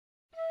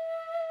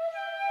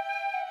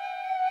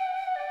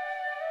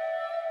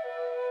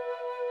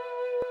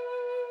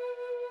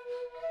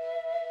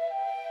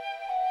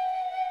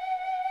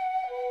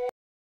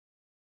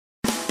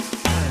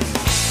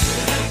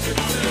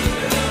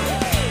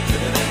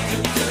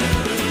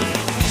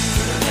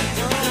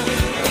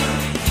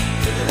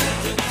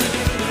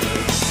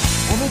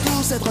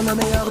le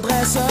meilleur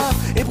dresseur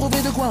et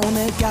prouver de quoi on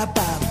est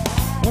capable.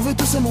 On veut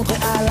tous se montrer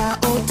à la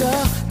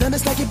hauteur d'un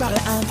destin qui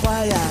paraît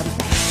incroyable.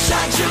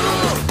 Chaque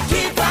jour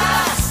qui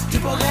passe, tu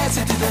progresses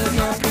et tu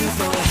deviens plus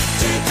fort.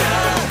 Tu te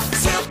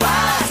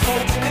surpasses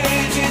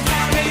et tu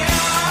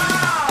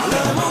t'améliores.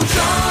 Le monde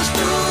change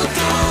tout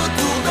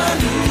autour de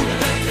nous.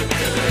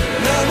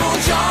 Le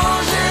monde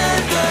change et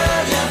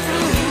devient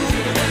flou.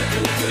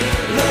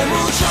 Le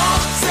monde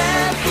change,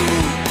 c'est fou,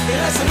 et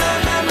reste le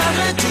même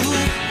malgré tout.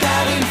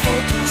 Car il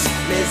faut tous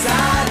les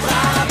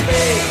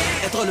attraper,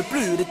 être le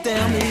plus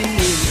déterminé.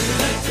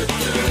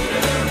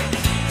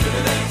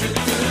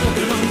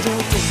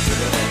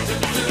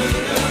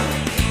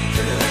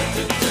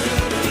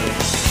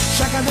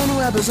 Chacun de nous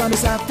a besoin de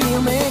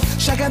s'affirmer,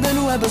 chacun de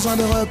nous a besoin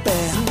de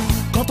repères.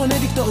 Quand on est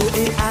victorieux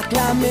et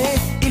acclamé,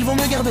 il vaut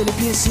mieux garder les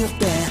pieds sur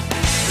terre.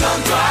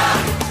 Donne-toi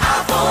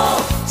à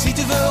fond, si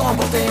tu veux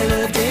remporter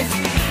le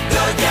défi.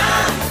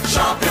 Deviens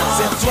champion,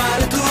 serre-toi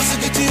de tout ce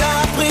que tu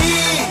as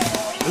appris.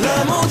 Le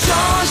monde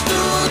change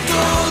tout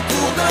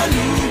autour de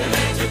nous.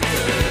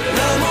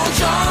 Le monde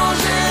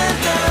change et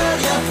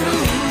devient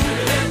flou.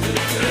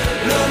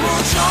 Le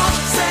monde change,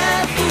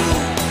 c'est fou,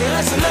 et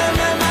reste le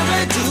même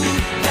malgré tout.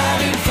 Car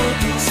il faut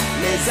tous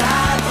les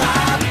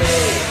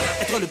attraper,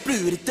 être le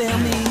plus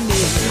déterminé.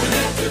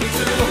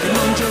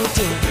 Pokémon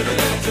Johto.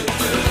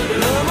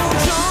 Le monde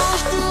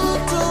change tout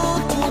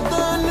autour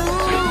de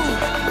nous.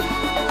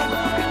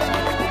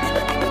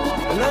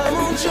 Le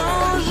monde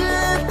change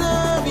et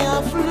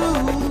devient flou.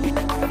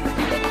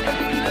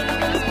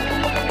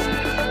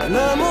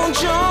 Le monde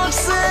change,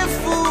 c'est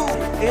fou,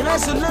 et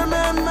reste le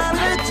même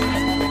malgré tout.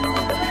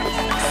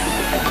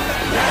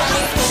 Là,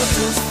 il faut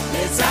tous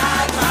les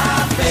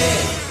attraper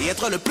et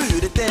être le plus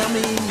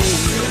déterminé.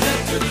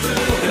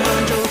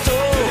 Pokémon Johto.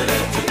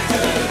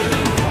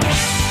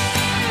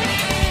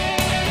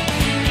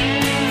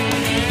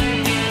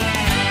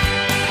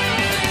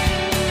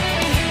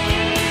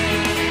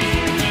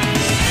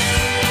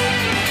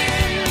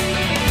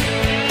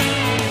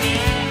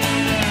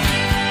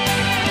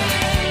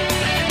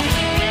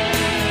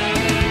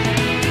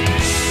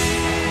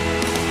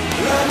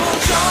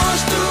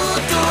 Change tout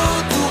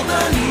autour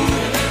de nous.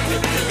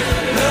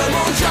 Le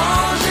monde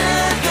change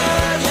et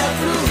devient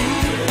flou.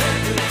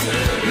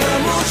 Le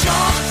monde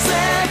change,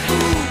 c'est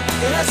fou,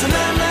 et reste le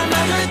même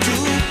malgré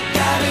tout.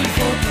 Car il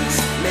faut tous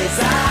les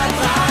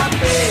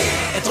attraper,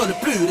 être le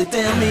plus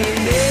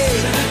déterminé.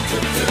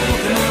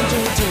 Pokémon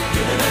Johto.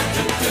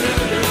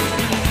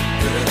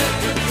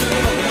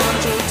 Pokémon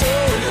Johto.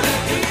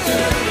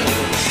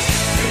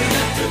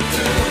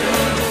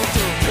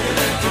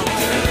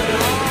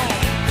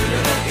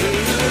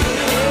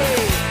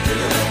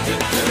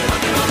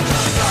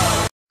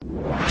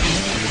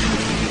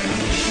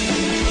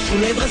 Tous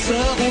les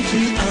dresseurs ont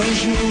eu un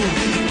jour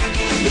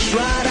le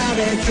choix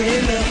d'arrêter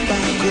leur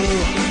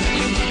parcours.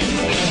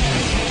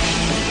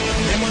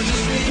 Mais moi je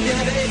suis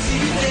bien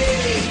décidé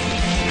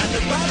à ne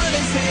pas me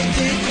laisser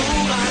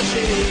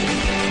décourager.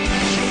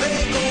 Je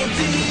vais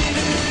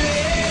continuer.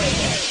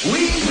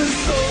 Oui, je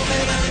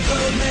saurai vaincre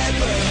mes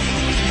peurs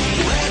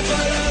pour être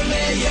le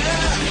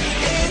meilleur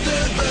et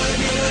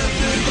devenir le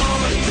plus grand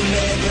de tous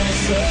les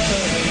dresseurs.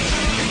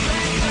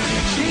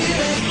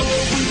 J'irai au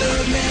bout de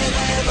mes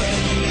rêves.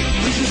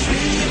 Oui, je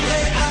suis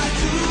prêt à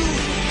tout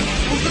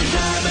pour que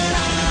jamais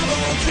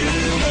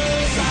l'aventure ne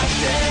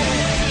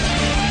s'achève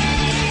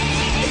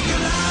et que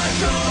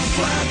l'argent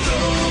soit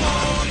au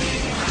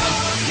rendez-vous.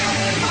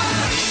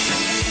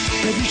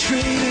 Every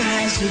trainer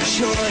has a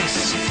choice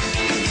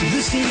to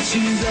listen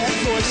to that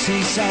voice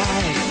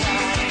inside.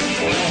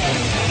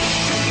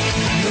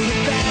 Though the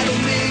battle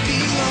may be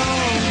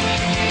long,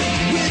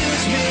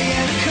 winners may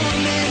have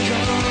come and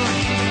gone.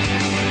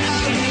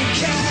 I will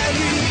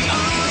carry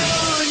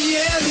on.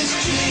 Yeah, this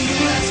dream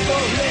will last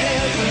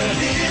forever.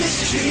 This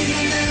dream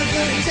will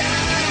never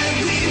die.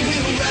 We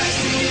will rise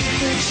to meet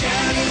the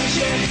challenge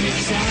every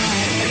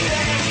time.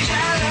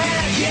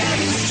 Yeah,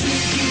 this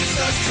dream keeps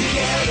us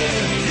together.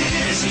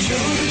 This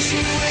truth that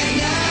you and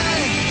I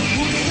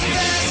will be the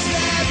best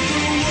that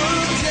the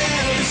world's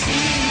ever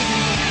seen.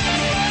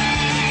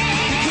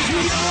 Because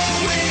we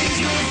always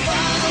will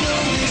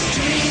follow this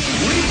dream.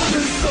 We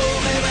will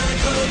sauver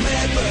vaincre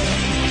mes peurs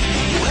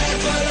pour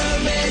être le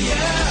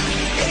meilleur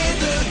et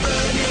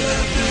devenir le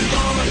plus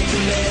grand de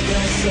tous les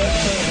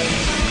dresseurs.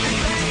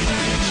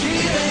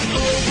 J'irai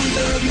au bout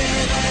de mes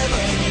rêves.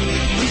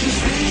 Oui, je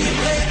suis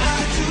prêt à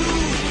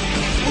tout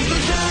pour que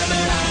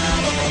jamais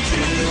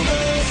l'aventure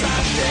ne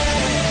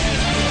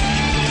s'achève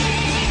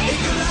et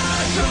que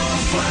l'argent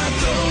soit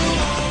au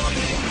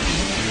rendez-vous.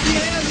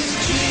 Yeah, this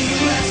dream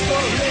will last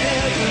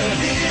forever.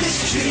 This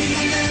dream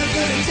will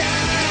never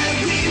die.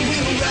 We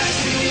will rise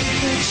to meet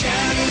the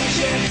challenge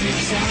every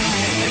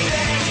time.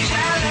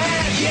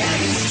 Yeah,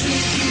 this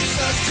dream keeps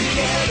us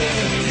together.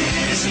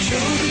 This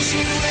truth that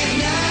you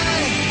and I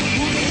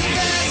will be the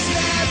best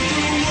that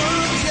the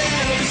world's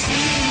ever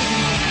seen.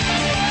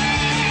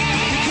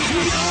 Because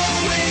we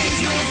always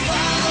will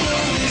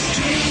follow this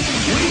dream.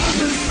 Oui,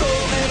 je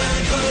saurai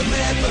vaincre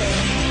mes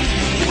peurs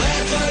pour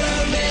être le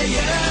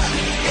meilleur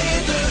et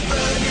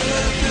devenir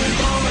le plus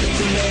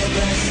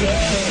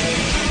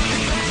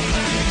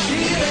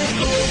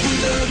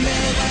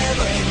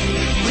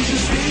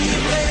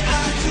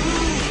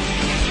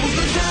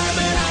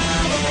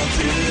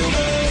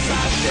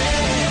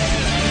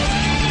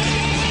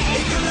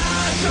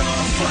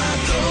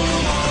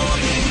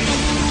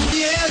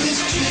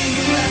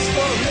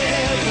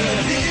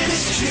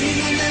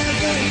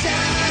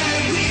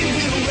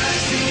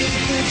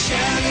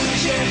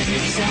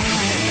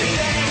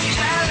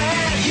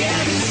Yeah,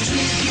 this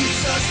street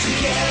keeps us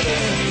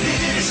together.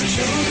 This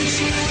shows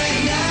you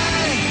and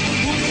I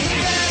will be the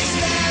best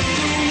that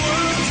the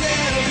world's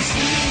ever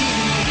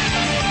seen.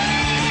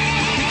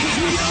 Because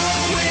we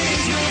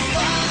always will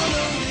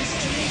follow this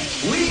dream.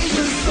 Oui,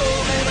 je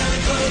saurais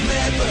vaincre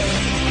mes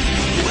peurs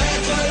pour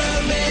être le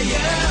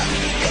meilleur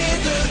et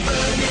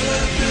devenir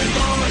le plus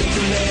grand de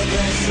tous les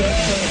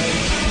dresseurs.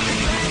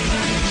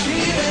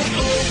 J'irai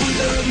au bout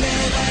de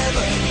mes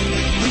rêves.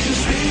 Oui, je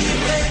suis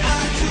prêt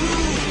à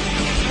tout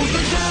pour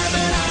que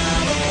jamais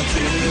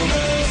l'aventure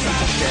ne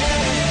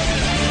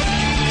s'achève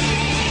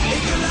et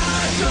que la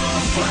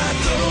chance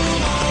soit au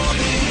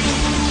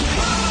rendez-vous.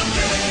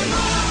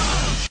 Pokémon.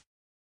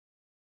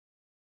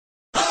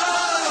 Oh,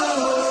 oh,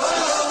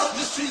 oh,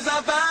 je suis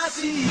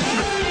invincible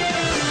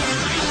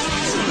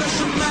sur le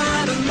chemin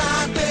de ma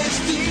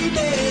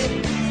destinée.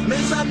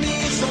 Mes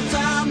amis sont à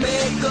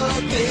mes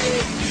côtés.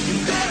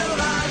 Une telle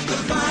rage de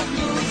vaincre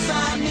nous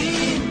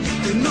anime.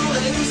 Que nous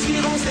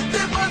réussirons cette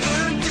épreuve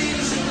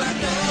ultime sur la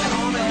terre,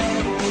 en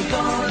mer ou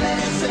dans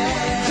les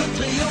airs. Je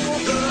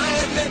triompherai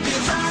des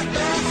pires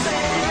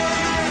adversaires.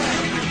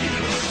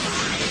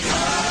 Oh,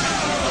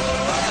 oh,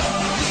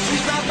 oh, je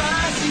suis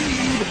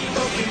invincible,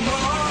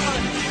 Pokémon.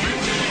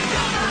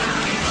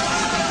 Oh,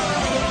 oh,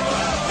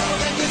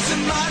 oh, et que ces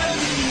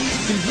maladies,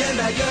 qu'ils viennent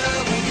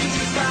d'ailleurs ou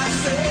du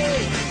passé,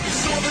 ils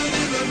sont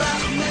venus me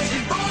battre mais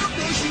ils vont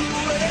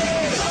déjouer.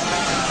 Oh,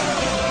 oh,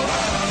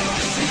 oh,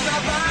 je suis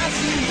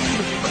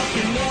invincible,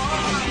 Pokémon.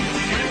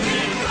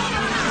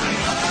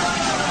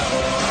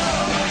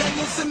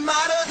 C'est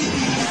malheureux.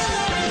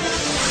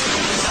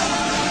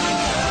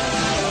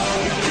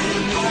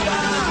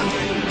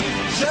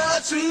 Je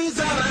suis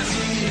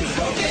invincible.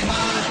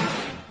 Pokémon.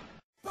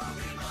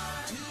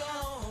 Tu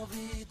as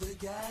envie de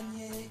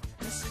gagner,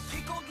 mais ce qui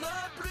compte le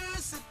plus,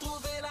 c'est de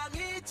trouver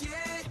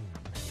l'amitié.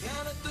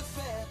 Rien ne te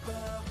fait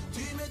peur,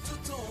 tu mets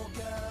tout ton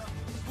cœur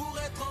pour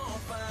être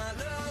enfin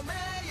le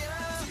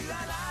meilleur. Tu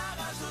as la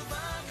rage de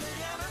vaincre et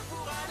rien ne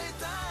pourra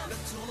l'éteindre. Le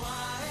tournoi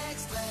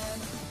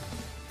extrême.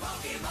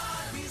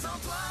 Pokémon, mise en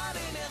toi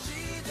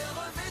l'énergie de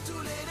relever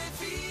tous les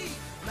défis.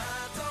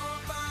 N'attends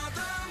pas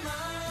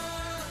demain,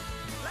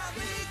 la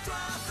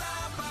victoire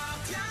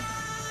t'appartient.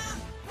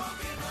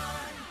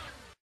 Pokémon.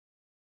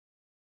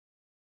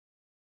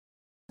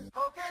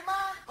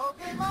 Pokémon,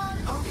 Pokémon,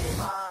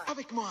 Pokémon.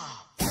 Avec moi.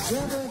 Je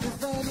veux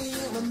devenir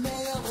le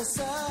meilleur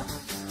dresseur,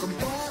 comme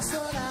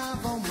personne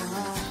avant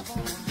moi.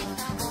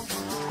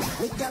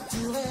 Les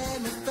capturer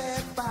ne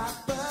fait pas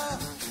peur,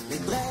 les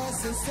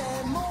dresser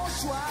c'est mon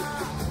choix.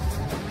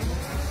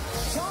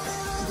 J'en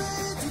ai rêvé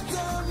toute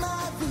ma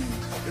vie,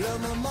 le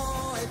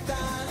moment est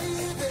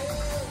arrivé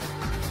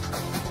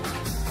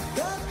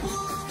de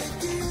prouver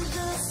qui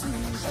je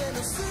suis, je vais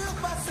le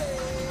surpasser.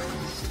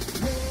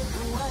 Mais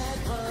pour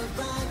être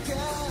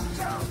vainqueur,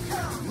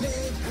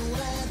 mais pour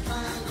être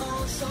un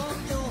grand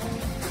champion,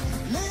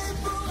 mais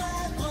pour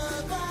être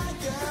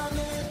vainqueur,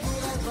 mais pour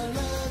être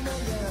le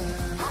meilleur,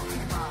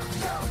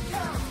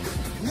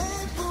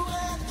 mais pour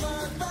être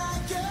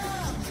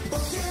vainqueur,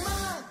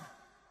 Pokémon.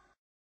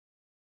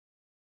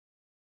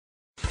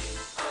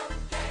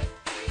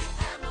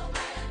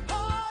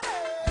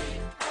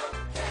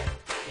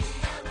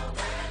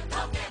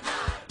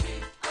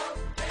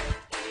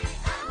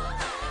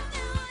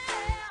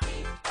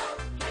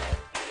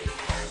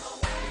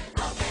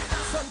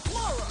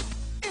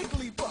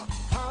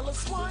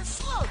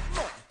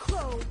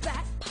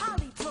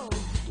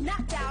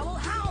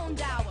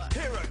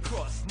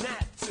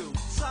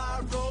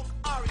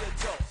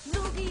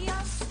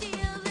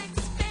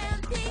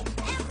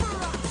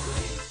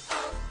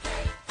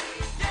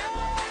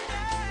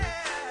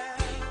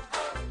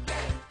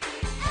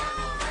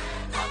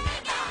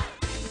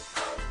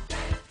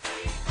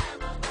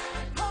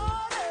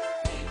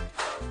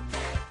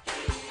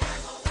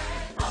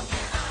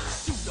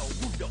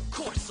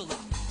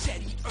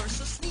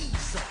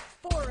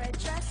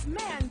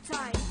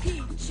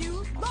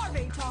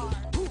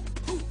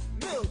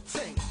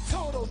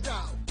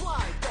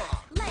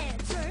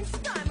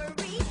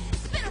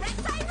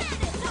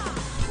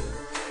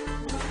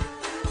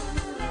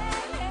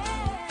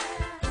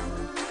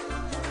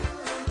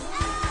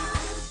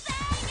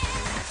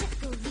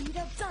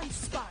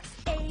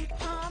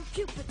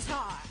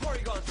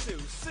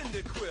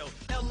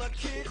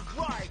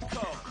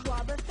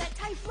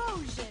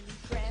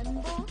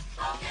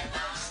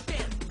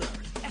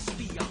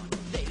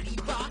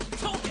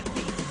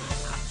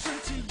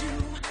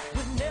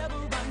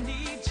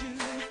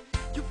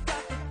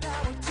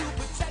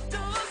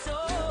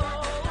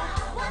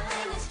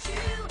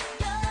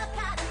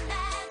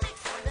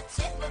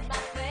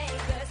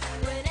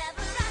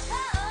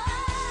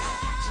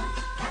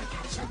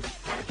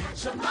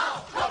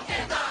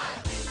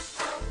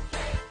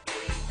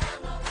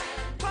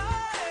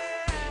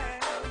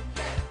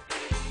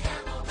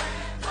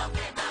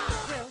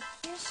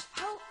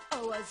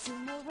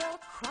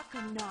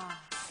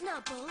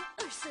 Snubble,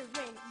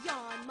 Ursaring,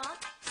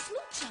 Yarnmoth,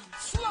 Smoochum,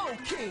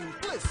 Slowking,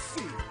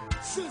 Blissey,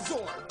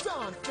 Scizor,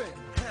 Donphin,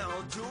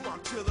 Houndoom,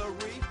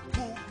 Artillery,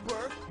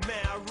 Booper,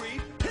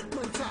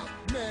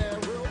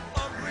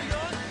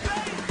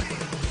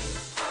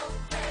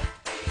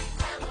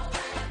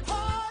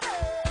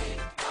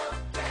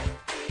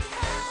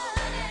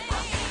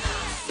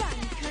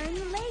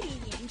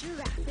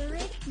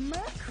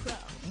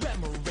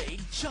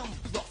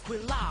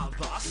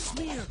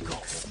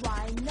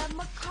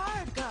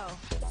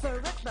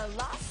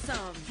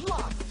 blossom.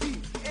 Fluffy,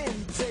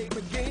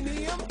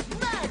 integranium,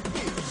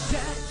 magnet.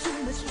 Tattoo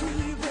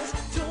mischievous,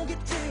 don't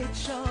get dead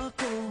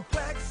charcoal.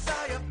 Black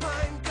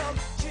pine gum,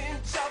 chin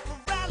chop for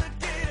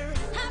alligator.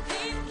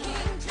 Happy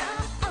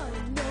kingdom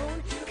unknown.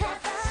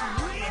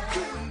 Sweet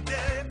coon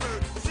diver,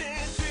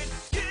 scented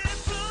skin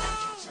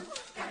blue.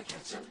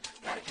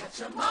 Gotta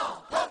catch 'em all.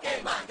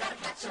 Pokemon, gotta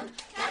catch 'em,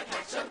 gotta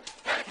catch 'em,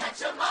 gotta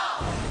catch 'em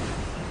all.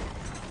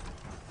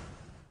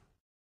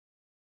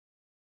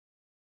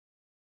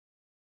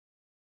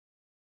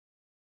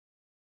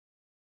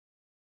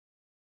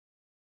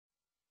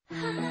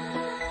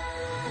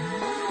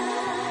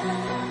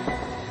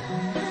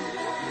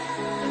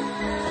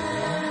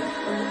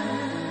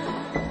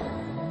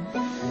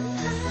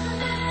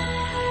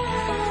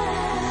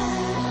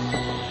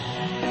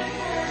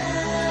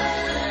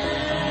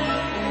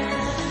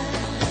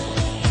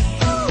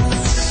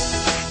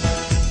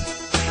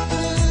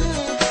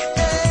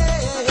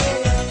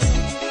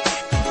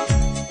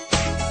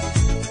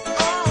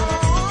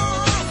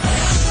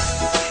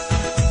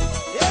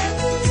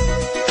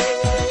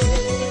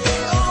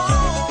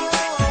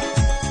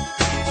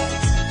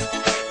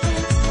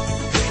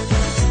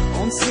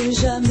 On ne sait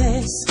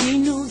jamais ce qui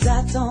nous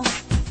attend,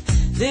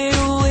 des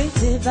hauts et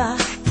des bas,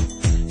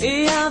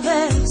 et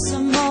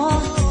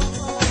inversement.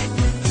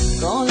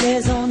 Quand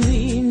les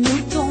ennuis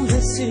nous tombent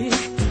dessus,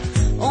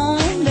 on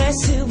les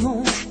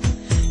surmonte,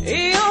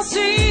 et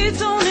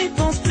ensuite on n'y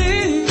pense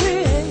plus.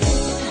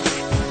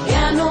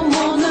 Rien au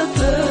monde ne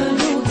peut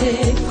nous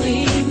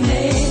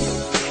déprimer,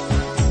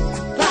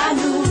 pas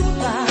nous,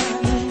 pas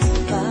nous,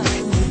 pas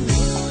nous.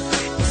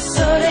 Le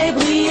soleil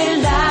brille et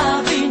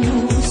la vie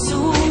nous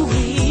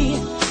sourit,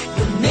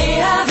 mais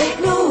avec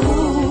nous,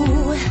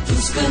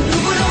 tout ce que nous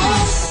voulons,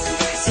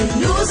 c'est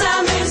nous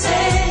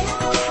amuser.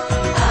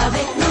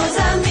 Avec nos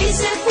amis,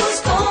 c'est fou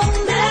ce qu'on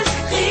aime,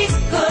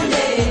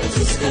 rigoler.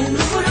 Tout ce que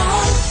nous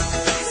voulons,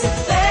 c'est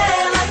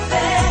faire la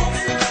fête.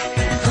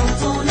 Quand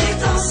on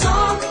est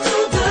ensemble,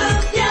 tout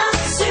devient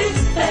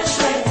super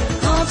chouette.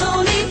 Quand on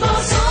y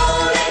pense,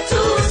 on est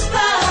tous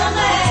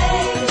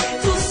pareils.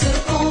 Tout ce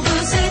qu'on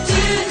veut, c'est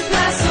une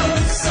place au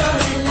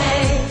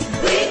soleil.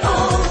 Oui,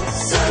 au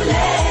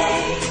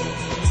soleil.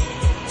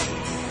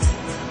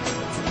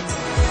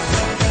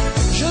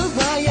 Je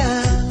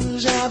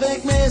voyage avec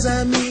mes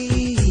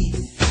amis,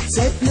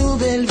 cette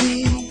nouvelle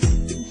vie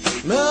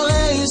me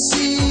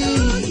réussit.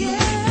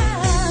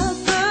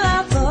 Peu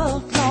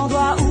importe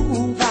l'endroit où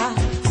on va,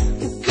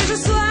 où que je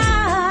sois,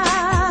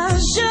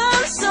 je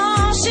me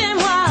sens chez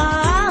moi.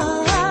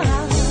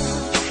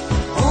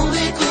 On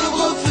découvre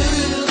au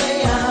fur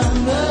et à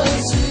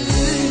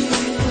mesure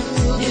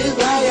du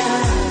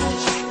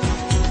voyage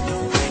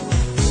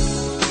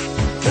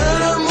que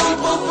le monde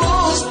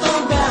propose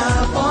tant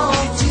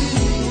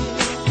d'aventures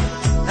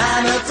à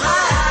notre âge.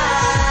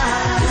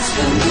 Ce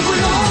que nous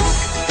voulons,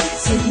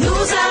 c'est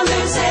nous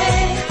amuser.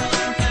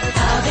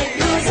 Avec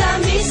nos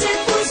amis, c'est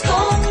tout ce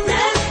qu'on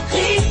aime,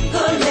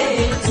 rigoler.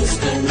 Tout ce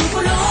que nous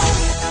voulons,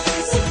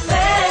 c'est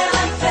faire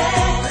la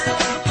fête.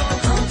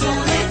 Quand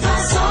on est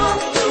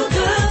ensemble, tout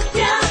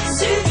devient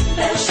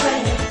super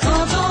chouette.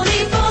 Quand on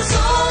y pense,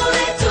 on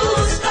est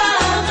tous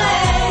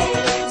pareils.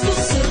 Tout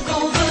ce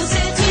qu'on veut,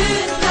 c'est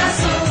une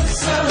place au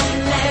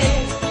soleil.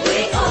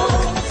 Oui, au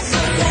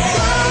soleil.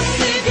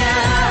 C'est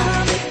bien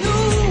avec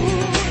nous.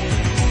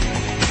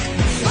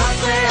 Sois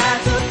prêt à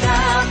tout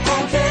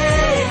affronter.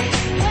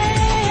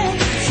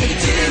 Si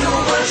tu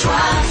nous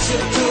rejoins,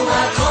 surtout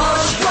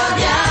accroche-toi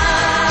bien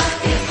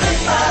et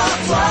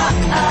prépare-toi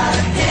à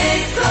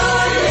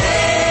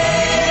décoller.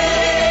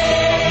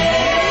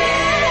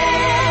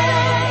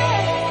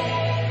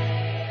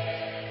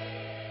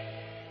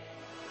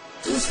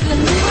 Tout ce que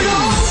nous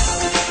voulons,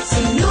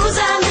 c'est nous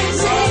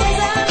amuser.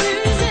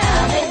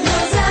 Avec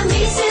nos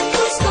amis, c'est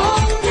tout ce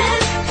qu'on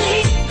aime,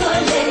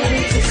 rigoler.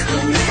 Tout ce que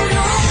nous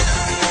voulons,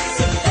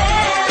 c'est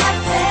faire la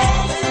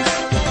fête.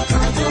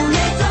 Quand on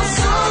est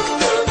ensemble,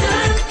 tout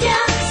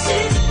devient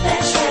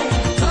super chouette.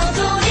 Quand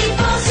on y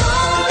pense,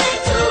 on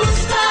est tous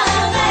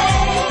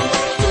pareils.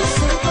 Tout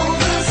ce qu'on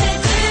veut,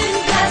 c'est une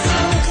place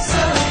au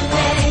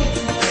soleil.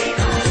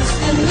 Tout ce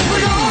que nous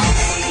voulons,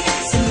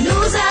 c'est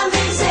nous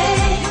amuser.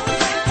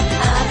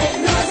 Avec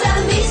nos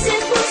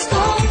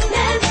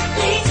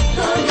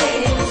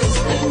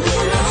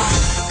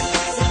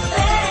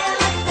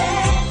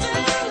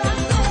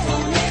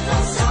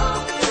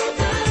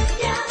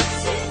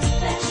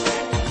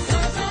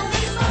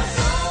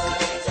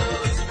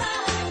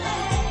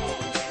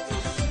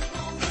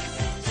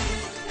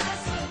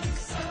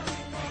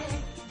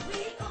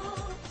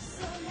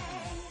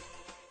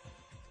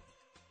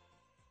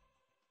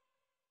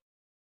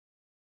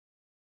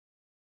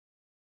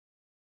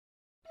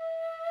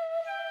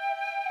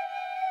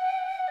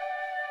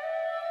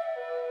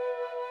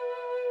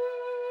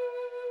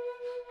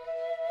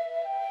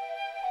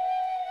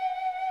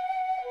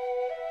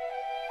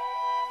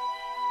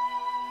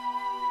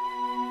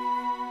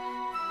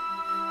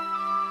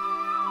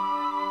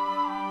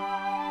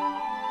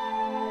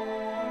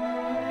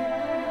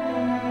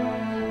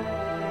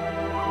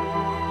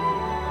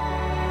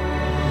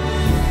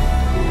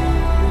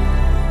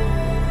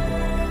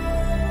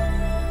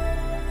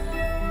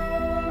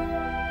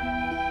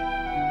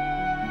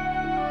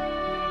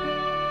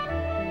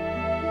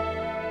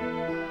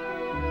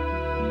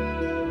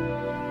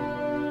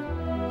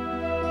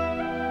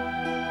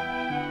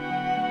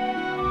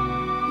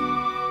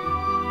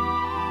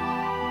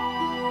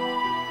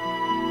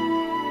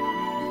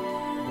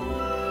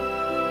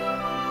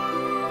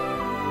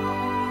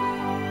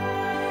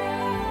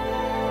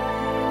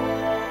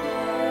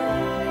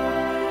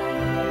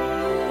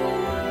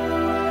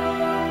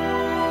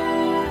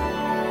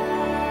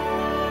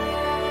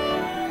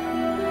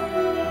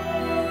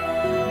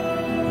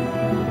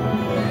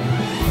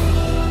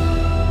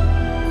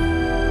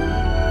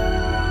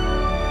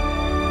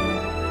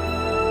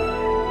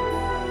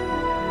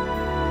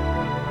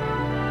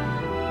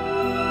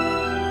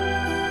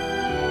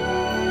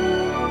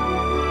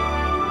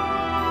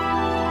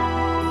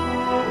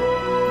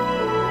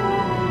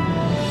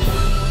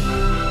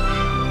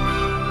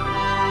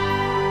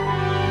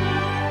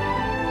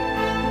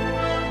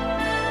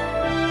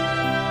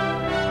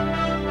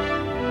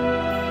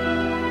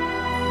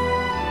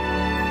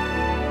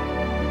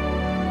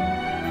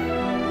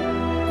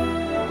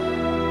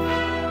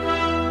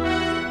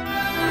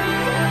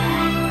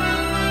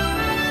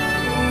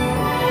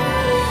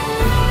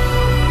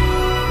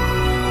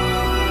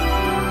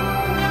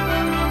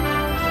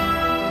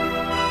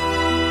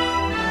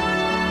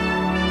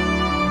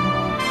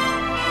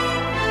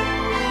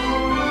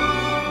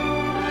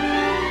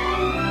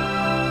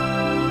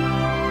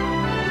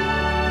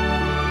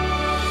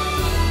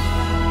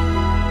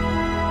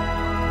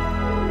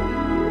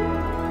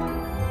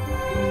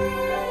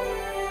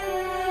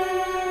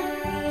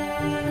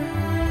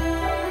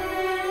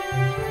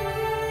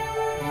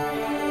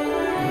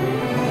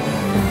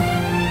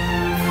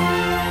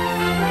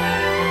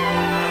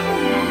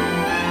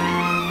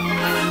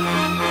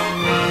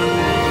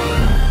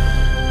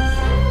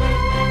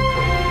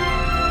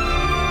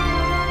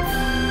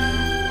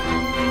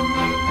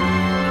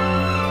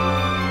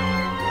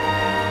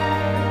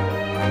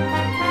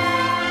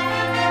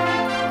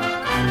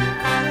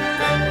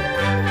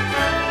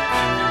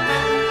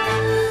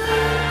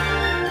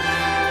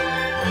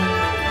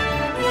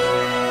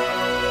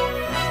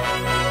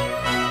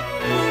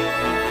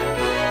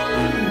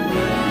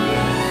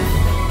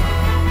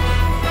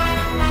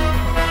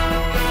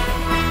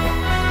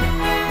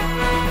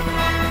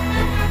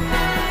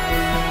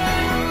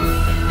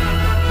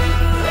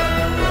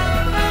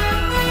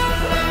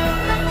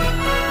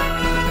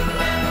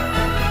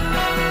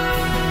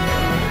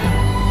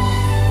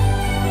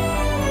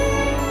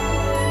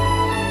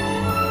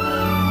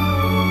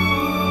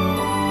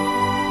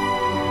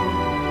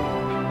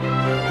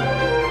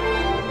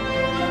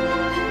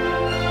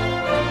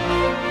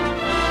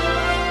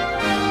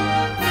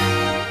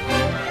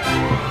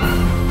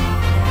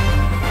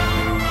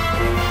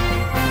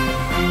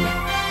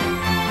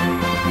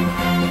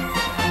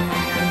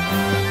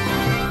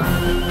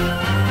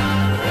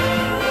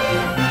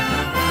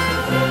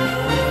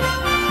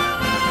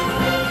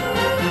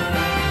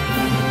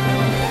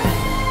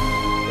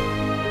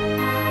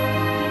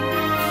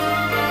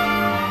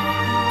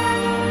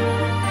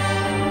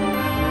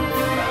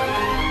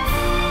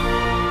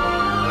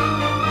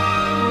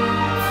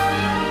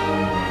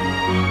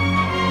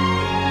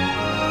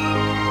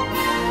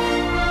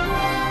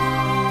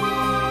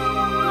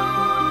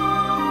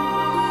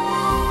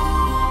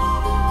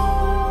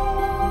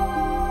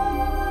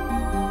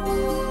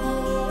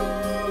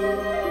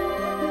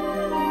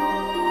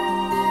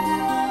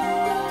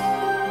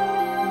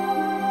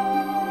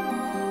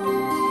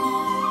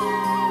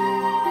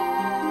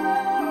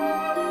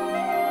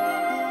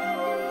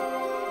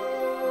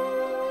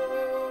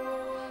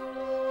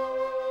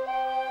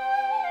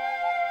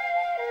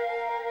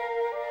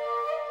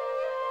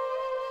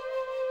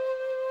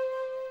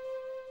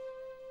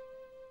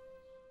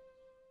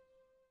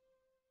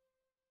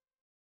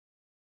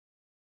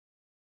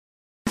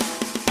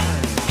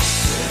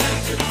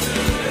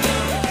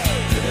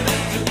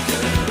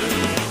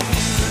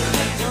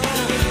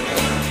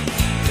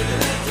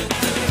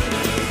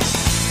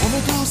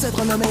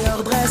nos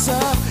meilleurs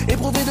dresseurs et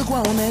prouver de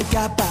quoi on est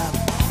capable.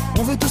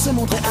 On veut tous se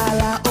montrer à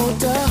la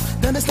hauteur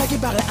d'un destin qui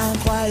paraît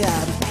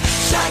incroyable.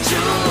 Chaque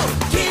jour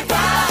qui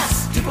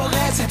passe, tu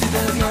progresses et tu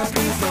deviens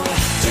plus fort.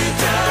 Tu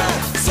te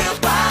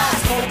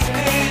surpasses pour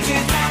créer du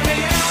temps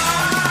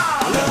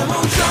meilleur. Le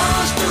monde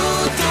change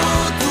tout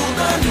autour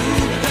de nous.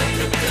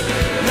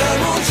 Le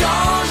monde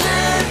change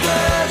et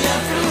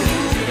devient flou.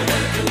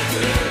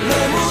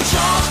 Le monde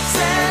change,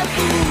 c'est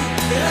fou.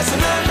 Il reste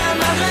le même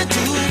malgré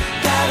tout,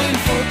 car il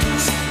faut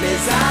tous les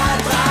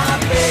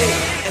attraper.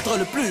 Être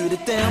le plus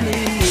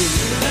déterminé.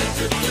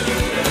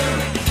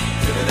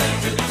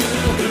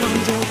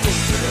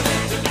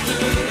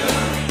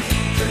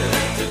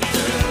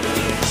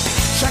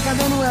 Chacun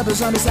de nous a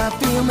besoin de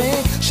s'affirmer,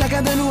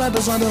 chacun de nous a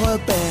besoin de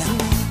repères.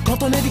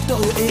 Quand on est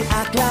victorieux et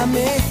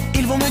acclamé,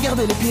 il vaut mieux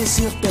garder les pieds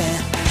sur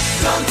terre.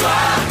 Donne-toi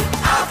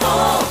à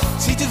fond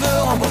si tu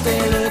veux remporter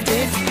le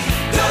défi.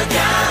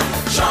 Deviens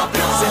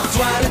champion,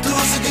 serre-toi de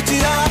tout ce que tu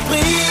as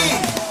appris.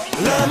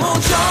 Le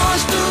monde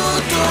change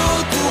tout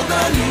autour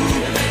de nous.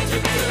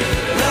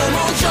 Le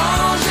monde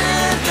change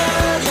et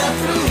devient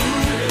flou.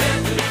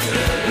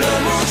 Le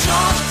monde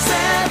change,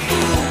 c'est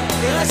fou.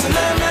 Il reste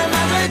le même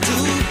malgré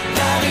tout,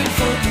 car il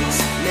faut tous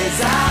les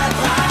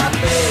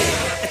attraper.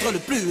 Être le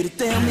plus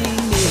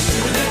déterminé.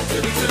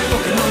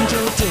 Pokémon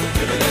Jojo.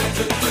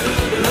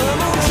 Le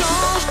monde